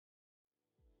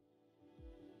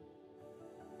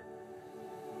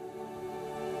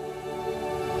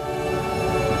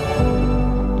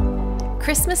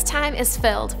Christmas time is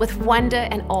filled with wonder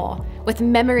and awe, with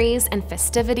memories and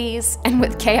festivities, and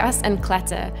with chaos and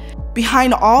clutter.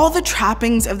 Behind all the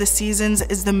trappings of the seasons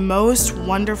is the most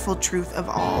wonderful truth of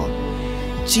all.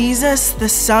 Jesus, the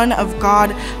Son of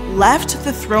God, left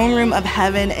the throne room of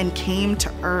heaven and came to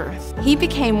earth. He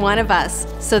became one of us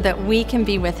so that we can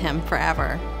be with him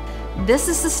forever. This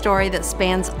is the story that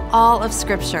spans all of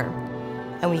Scripture.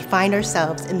 And we find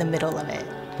ourselves in the middle of it.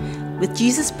 With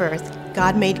Jesus' birth,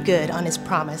 God made good on his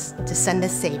promise to send a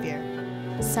Savior.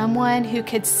 Someone who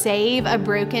could save a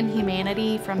broken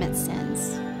humanity from its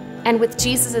sins. And with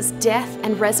Jesus' death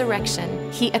and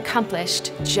resurrection, he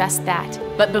accomplished just that.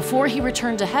 But before he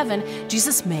returned to heaven,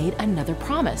 Jesus made another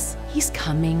promise. He's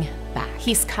coming back.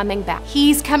 He's coming back.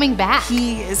 He's coming back.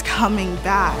 He is coming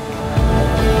back.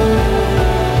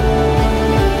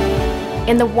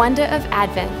 In the wonder of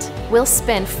Advent, we'll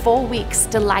spend 4 weeks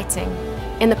delighting.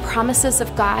 In the promises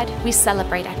of God, we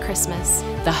celebrate at Christmas.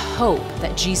 The hope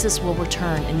that Jesus will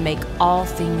return and make all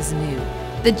things new.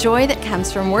 The joy that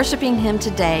comes from worshiping him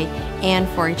today and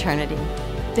for eternity.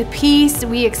 The peace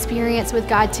we experience with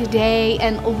God today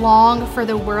and long for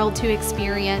the world to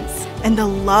experience. And the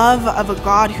love of a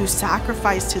God who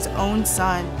sacrificed his own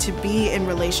Son to be in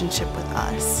relationship with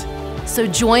us. So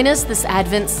join us this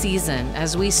Advent season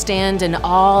as we stand in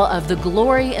awe of the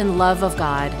glory and love of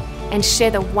God and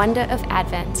share the wonder of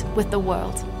Advent with the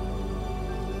world.